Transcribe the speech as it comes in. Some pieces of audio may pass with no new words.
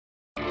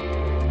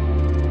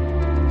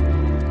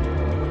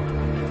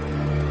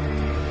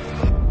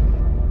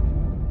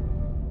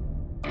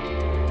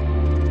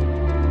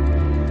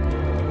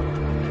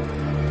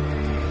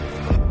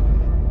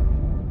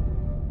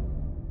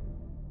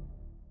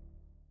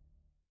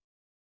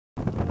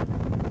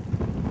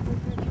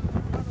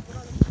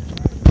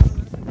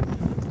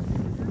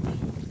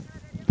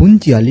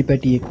පුංචි අලි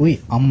පැටියෙකුයි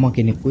අම්මා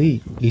කෙනෙකුයි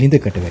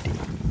ළිඳකට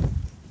වැටිලා.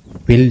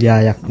 පෙල්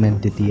යායක්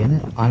මැද්දේ තියෙන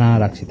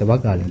අනාරක්ෂිත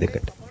වගා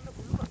ළිඳකට.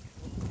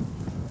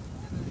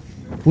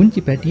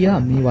 පුංචි පැටියා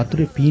මේ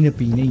වතුරේ පීන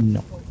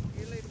ඉන්නවා.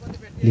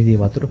 ළිඳේ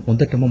වතුර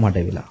හොඳටම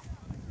මඩ වෙලා.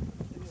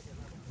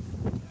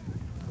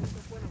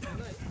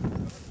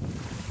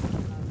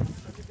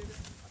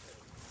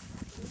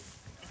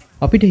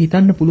 අපිට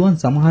හිතන්න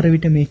පුළුවන් සමහර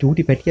විට මේ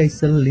චූටි පැටියා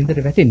ඉස්සෙල්ලා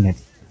ළිඳට වැටෙන්නේ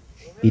නැති.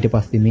 ඊට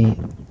පස්සේ මේ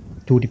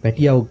චූටි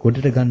පැටියාව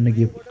ගොඩට ගන්න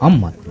ගියපු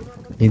අම්මත්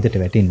ළිඳට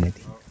වැටෙන්නේ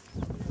නැති.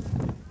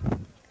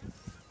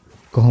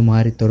 කොහොම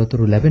හරි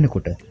තොරතුරු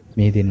ලැබෙනකොට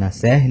මේ දෙන්නා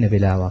සෑහෙන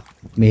වෙලාවක්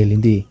මේ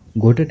ළිඳේ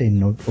ගොඩට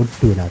එන්න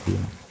ඔට්ටු වෙලා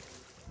තියෙනවා.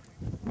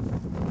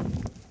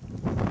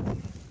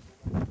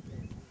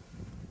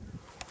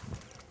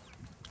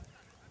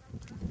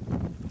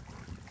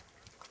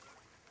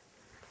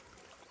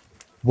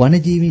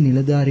 වනජීවී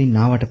නිලධාරීන්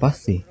ආවට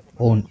පස්සේ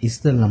ඔවුන්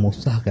ඉස්සෙල්ලාම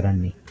උත්සාහ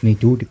කරන්නේ මේ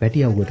චූටි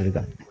පැටියව ගොඩට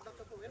ගන්න.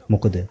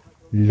 මොකද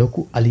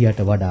ලොකු අලියට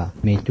වඩා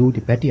මේ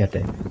චූටි පැටියට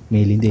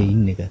මේ ළිඳේ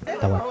ඉන්න එක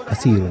තවත්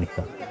අසීරු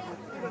නිසා.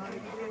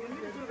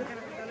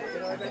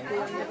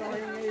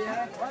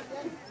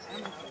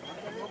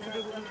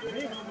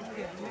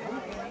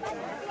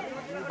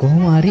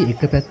 කොහොම හරි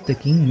එක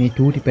පැත්තකින් මේ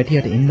චූටි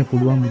පැටියට එන්න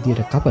පුළුවන්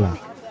විදියට කපලා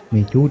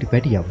මේ චූටි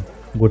පැටියව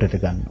ගොඩට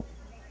ගන්නවා.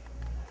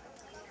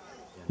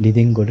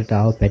 ළිඳෙන් ගොඩට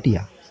ආව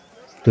පැටියා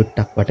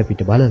චුට්ටක්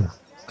වටපිට බලලා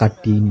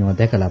කට්ටිය ඉන්නවා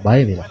දැකලා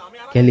බය වෙලා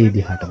කැලේ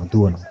දිහාටම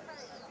දුවනවා.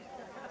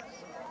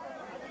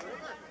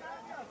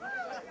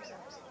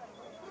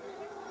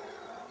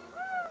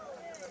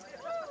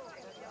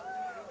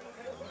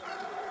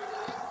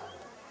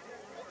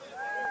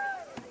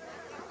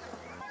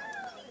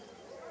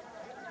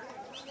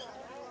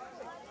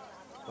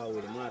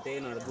 පවුල මා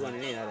තේනවද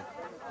දුවන්නේ නේද අර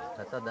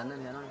තාත්තා දන්නේ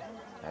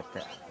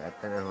යනවනේ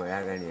තාත්තා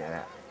හොයාගන්නේ අර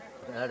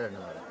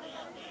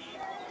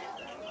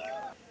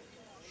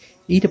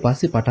ඊට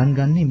පස්සේ පටන්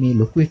ගන්නේ මේ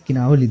ලොකු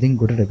එක්කිනාව ළිඳෙන්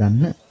ගොඩට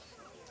ගන්න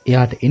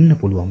එයාට එන්න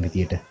පුළුවන්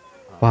විදියට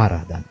පාර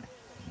හදන්න.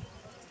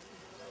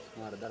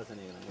 මාර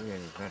දර්ශනය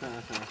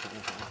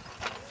කරනවා.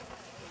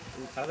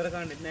 කලදර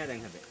ගන්නෙත් නෑ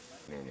දැන් හැබැයි.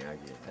 නේ නේ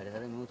ආගිය.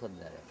 හරි මූසොත්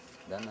දාලා.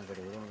 දන්නකට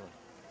විරමු.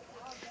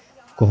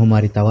 කොහොම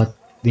හරි තවත්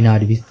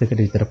විනාඩි 20කට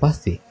විතර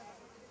පස්සේ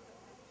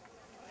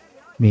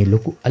මේ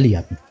ලොකු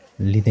අලියක්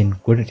ළිඳෙන්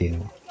ගොඩට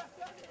එනවා.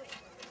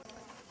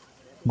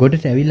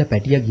 ගොඩට ඇවිල්ලා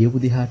පැටියා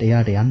ගියපු දිහාට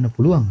එයාට යන්න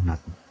පුළුවන්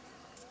වුණත්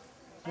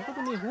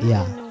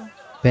එයා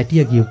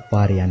පැටියා ගියපු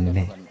පාරේ යන්නේ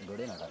නැහැ.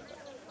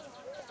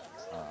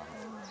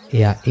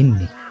 එයා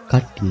එන්නේ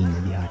කට්ටිය ඉන්න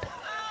දිහාට.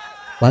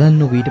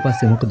 බලන්නකො ඊට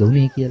පස්සේ මොකද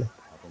වුනේ කියලා.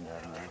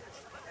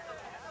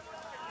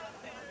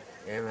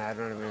 එහෙම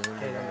හරනකොට මේ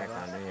දුන්නේ නැහැ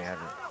කන්නේ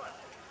හරන.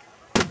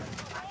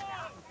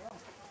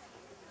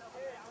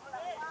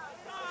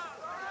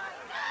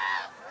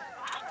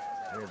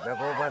 ඒ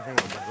බකෝ පාසේ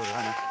බකෝ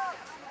ගන්න.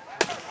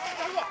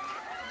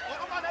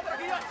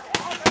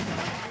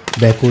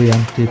 බැකෝ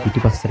යන්ත්‍රය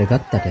පිටිපස්සට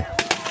ගත්තට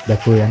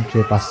බැකෝ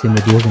යන්ත්‍රය පස්සෙම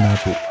දුවගෙන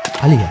ආපු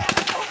අලියා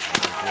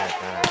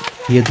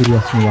පියදුරු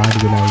අස්න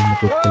වාඩි වෙලා ඉන්න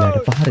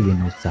පුත්කලට පහර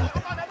දෙන්න උත්සාහ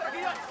කරනවා.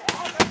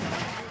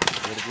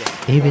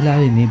 ඒ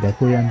වෙලාවේ මේ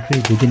බැකෝ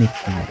යන්ත්‍රයේ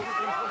දෙදෙනෙක් ඉන්නවා.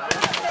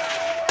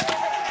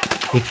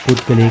 එක්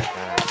පුත්කලෙක්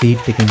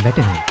සීට් එකෙන්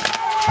වැටෙනවා.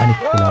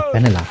 අනිත් කෙනා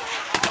පැනලා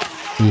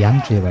ඒ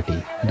යන්ත්‍රය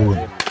වටේ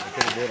දුවනවා.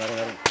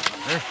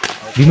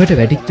 බිමට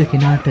වැටිච්ච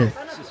කෙනාට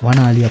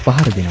වනාලියා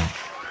පහර දෙනවා.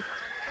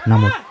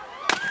 නමුත්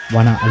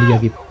වන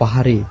අලියාගේ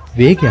පහරේ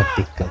වේගයත්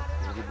එක්ක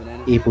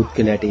ඒ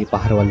පුත්කලයට ඒ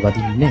පහරවල්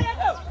වදින්නේ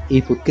නැහැ.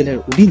 ඒ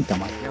පුත්කලයට උඩින්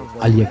තමයි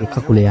අලියාගේ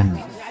කකුල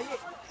යන්නේ.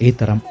 ඒ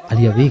තරම්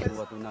අලියා වේගවත්.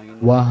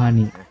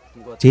 වාහනේ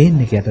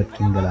චේන් එක යටට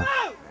රිංගලා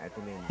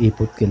ඒ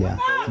පුත්කලයා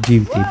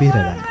ජීවිතේ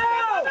බේරගන්න.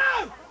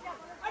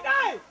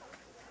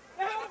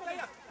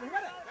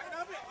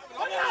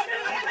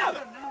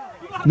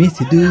 මේ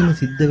සිදුවීම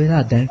සිද්ධ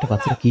වෙලා දැනට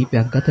වසර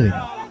කීපයක් ගත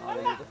වෙනවා.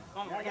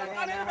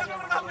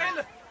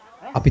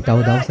 අපි තව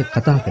දවසක්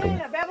කතා කරමු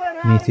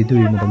මේ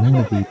සිදුවීමට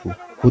මුහුණ දීපු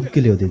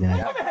පුද්ගලයෝ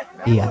දෙදෙනා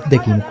ඒ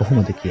අත්දැකීම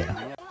කොහොමද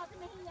කියලා.